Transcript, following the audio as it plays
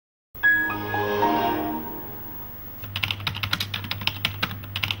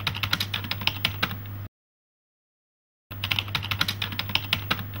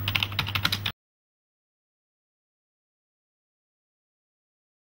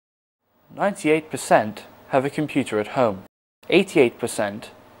98% have a computer at home. 88%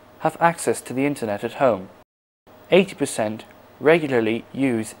 have access to the internet at home. 80% regularly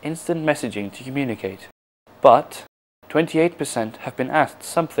use instant messaging to communicate. But 28% have been asked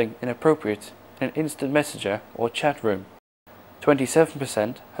something inappropriate in an instant messenger or chat room.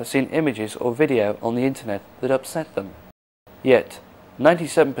 27% have seen images or video on the internet that upset them. Yet,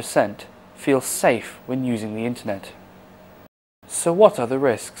 97% feel safe when using the internet. So what are the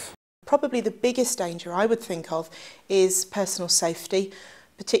risks? Probably the biggest danger I would think of is personal safety,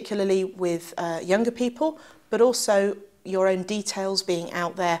 particularly with younger people, but also your own details being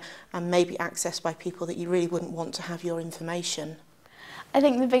out there and maybe accessed by people that you really wouldn't want to have your information. I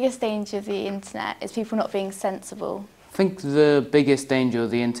think the biggest danger of the internet is people not being sensible. I think the biggest danger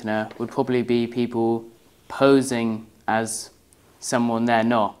of the internet would probably be people posing as someone they're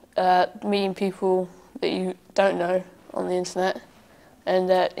not. Meeting people that you don't know on the internet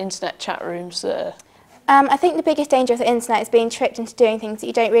and internet chat rooms. I think the biggest danger of the internet is being tricked into doing things that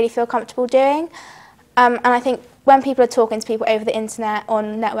you don't really feel comfortable doing. And I think when people are talking to people over the internet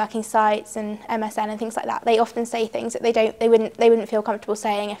on networking sites and MSN and things like that, they often say things that they wouldn't feel comfortable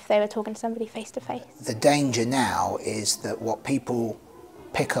saying if they were talking to somebody face to face. The danger now is that what people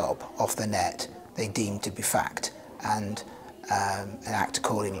pick up off the net, they deem to be fact and act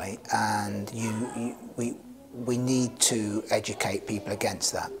accordingly. And we need to educate people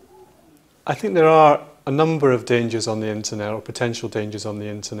against that. I think there are a number of dangers on the internet, or potential dangers on the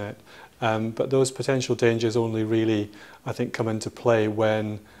internet, but those potential dangers only really, I think, come into play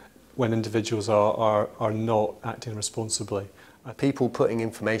when individuals are not acting responsibly. People putting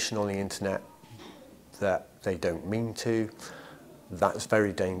information on the internet that they don't mean to, that's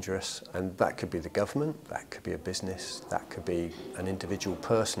very dangerous, and that could be the government, that could be a business, that could be an individual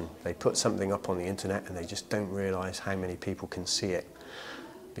person. They put something up on the internet and they just don't realise how many people can see it.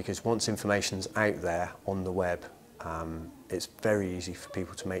 Because once information's out there on the web, it's very easy for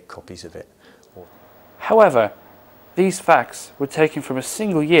people to make copies of it. However, these facts were taken from a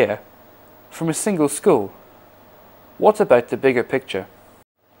single year, from a single school. What about the bigger picture?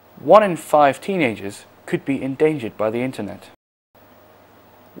 1 in 5 teenagers could be endangered by the internet.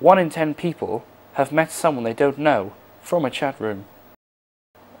 1 in 10 people have met someone they don't know from a chat room.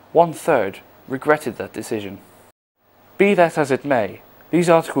 1/3 regretted that decision. Be that as it may, these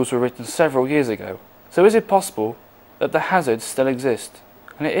articles were written several years ago, so is it possible that the hazards still exist?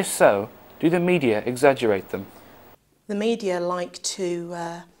 And if so, do the media exaggerate them? The media like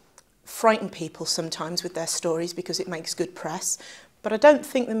to frighten people sometimes with their stories because it makes good press, but I don't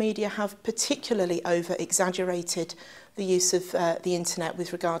think the media have particularly over-exaggerated the use of the internet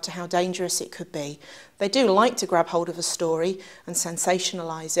with regard to how dangerous it could be. They do like to grab hold of a story and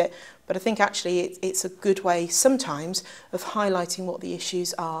sensationalise it, but I think actually it's a good way sometimes of highlighting what the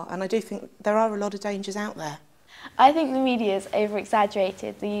issues are, and I do think there are a lot of dangers out there. I think the media has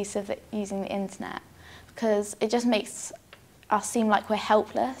over-exaggerated the use of using the internet because it just makes us seem like we're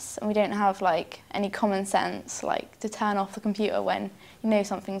helpless and we don't have any common sense to turn off the computer when you know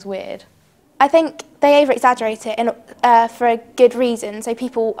something's weird. I think they over-exaggerate it for a good reason, so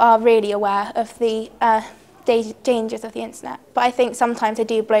people are really aware of the dangers of the internet. But I think sometimes they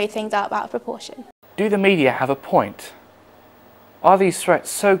do blow things out of proportion. Do the media have a point? Are these threats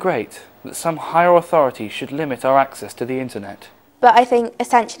so great that some higher authority should limit our access to the internet? But I think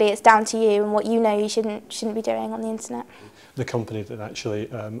essentially it's down to you and what you know you shouldn't be doing on the internet. The company that actually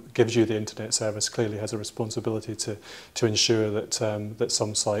gives you the internet service clearly has a responsibility to ensure that that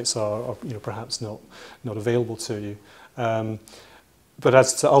some sites are perhaps not available to you.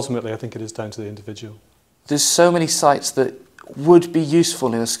 But ultimately, I think it is down to the individual. There's so many sites that would be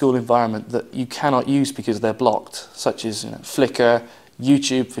useful in a school environment that you cannot use because they're blocked, such as Flickr,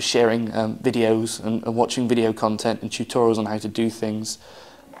 YouTube for sharing videos and watching video content and tutorials on how to do things.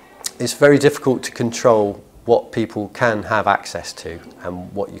 It's very difficult to control what people can have access to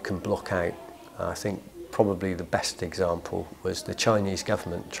and what you can block out. I think probably the best example was the Chinese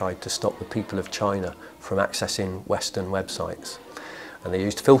government tried to stop the people of China from accessing Western websites, and they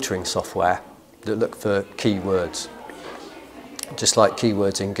used filtering software that looked for keywords, just like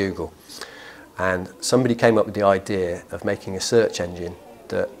keywords in Google. And somebody came up with the idea of making a search engine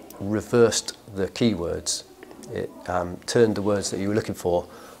that reversed the keywords. It turned the words that you were looking for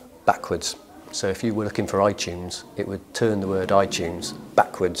backwards. So if you were looking for iTunes, it would turn the word iTunes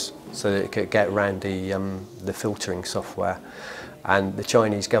backwards so that it could get around the filtering software. And the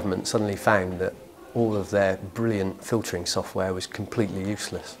Chinese government suddenly found that all of their brilliant filtering software was completely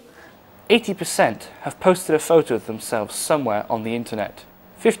useless. 80% have posted a photo of themselves somewhere on the internet.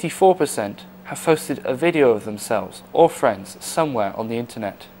 54% have posted a video of themselves or friends somewhere on the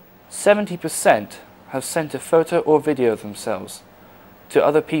internet. 70% have sent a photo or video of themselves to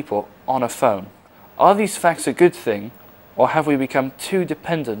other people on a phone. Are these facts a good thing, or have we become too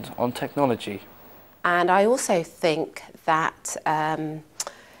dependent on technology? And I also think that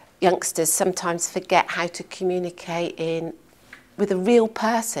youngsters sometimes forget how to communicate with a real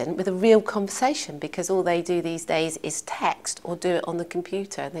person, with a real conversation, because all they do these days is text or do it on the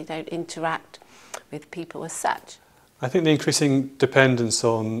computer, and they don't interact with people as such. I think the increasing dependence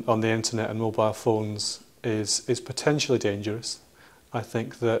on the internet and mobile phones is potentially dangerous. I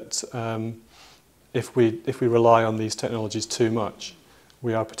think that if we rely on these technologies too much,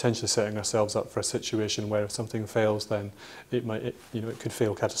 we are potentially setting ourselves up for a situation where if something fails, then it could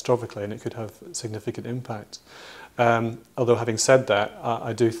fail catastrophically and it could have significant impact. Although having said that,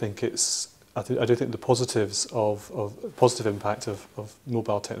 I do think the positives of positive impact of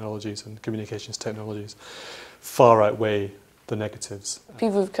mobile technologies and communications technologies far outweigh the negatives.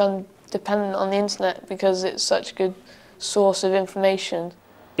 People have become dependent on the internet because it's such a good source of information.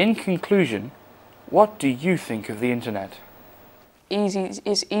 In conclusion, what do you think of the internet? It's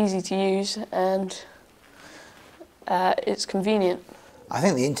easy to use and it's convenient. I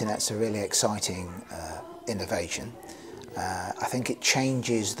think the internet's a really exciting innovation. I think it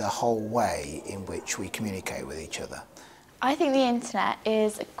changes the whole way in which we communicate with each other. I think the internet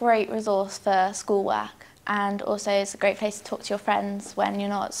is a great resource for schoolwork, and also it's a great place to talk to your friends when you're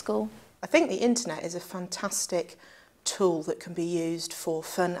not at school. I think the internet is a fantastic tool that can be used for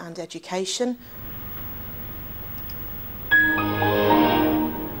fun and education.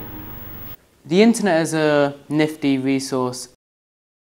 The internet is a nifty resource